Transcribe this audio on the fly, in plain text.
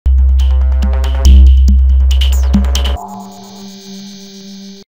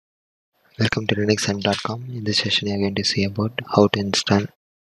Welcome to linuxm.com. In this session, we are going to see about how to install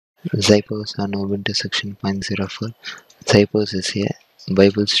Xiphos on Ubuntu section 0.04. Xiphos is a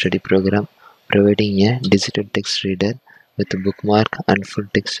Bible study program providing a digital text reader with a bookmark and full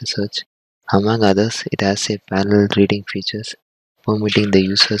text search. Among others, it has a parallel reading features, permitting the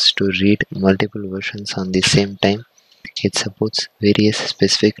users to read multiple versions on the same time. It supports various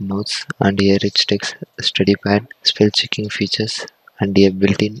specific notes and a rich text study pad, spell checking features, and a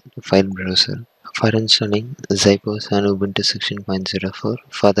built-in file browser. For installing Xiphos on Ubuntu section 0.04,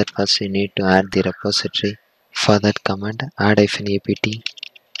 for that first you need to add the repository. For that command, add -apt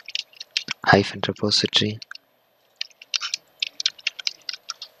 -repository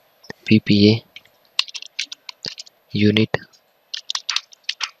ppa unit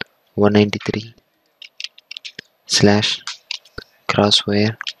 193 slash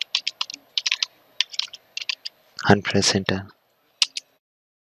crosswire and press enter.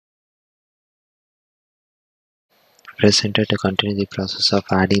 Press enter to continue the process of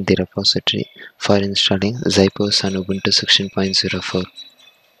adding the repository for installing Xiphos on Ubuntu section 0.04.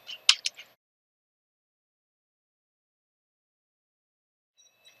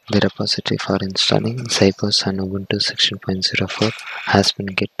 The repository for installing Xiphos on Ubuntu section 0.04 has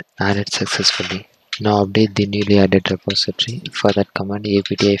been added successfully. Now update the newly added repository. For that command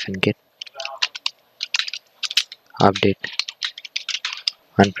apt-get update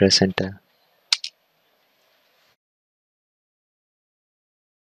and press enter.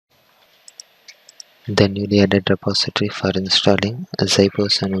 The newly added repository for installing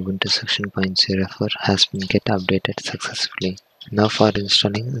Xiphos on Ubuntu section 0.04 has been updated successfully. Now for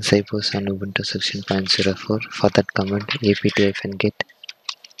installing Xiphos on Ubuntu section 0.04, for that command apt-get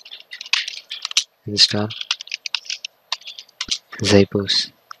install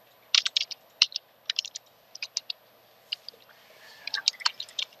Xiphos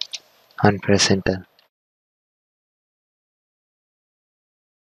and press enter.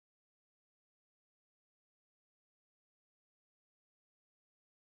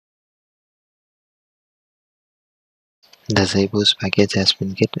 The Xiphos package has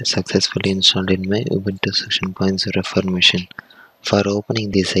been successfully installed in my Ubuntu section 0.04 machine. For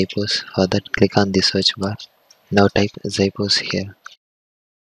opening the Xiphos, for that click on the search bar. Now type Xiphos here.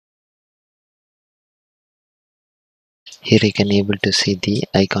 Here you can able to see the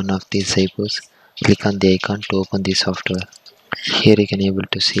icon of the Xiphos. Click on the icon to open the software. Here you can able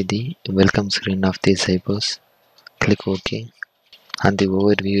to see the welcome screen of the Xiphos. Click OK. And the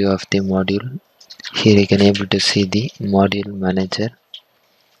overview of the module. Here you can able to see the module manager.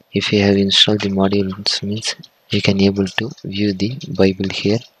 If you have installed the modules means you can able to view the Bible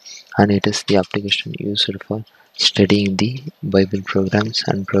here, and it is the application used for studying the Bible programs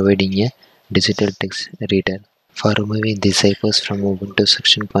and providing a digital text reader. For removing the Xiphos from Ubuntu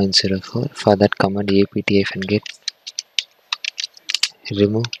section 0.04, for that command apt-get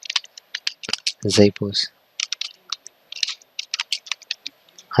remove Xiphos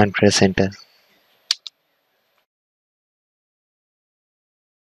and press enter.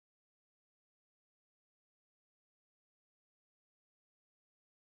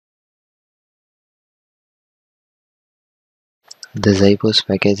 The Xiphos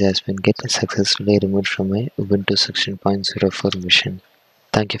package has been successfully removed from my Ubuntu section 0.04 machine.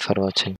 Thank you for watching.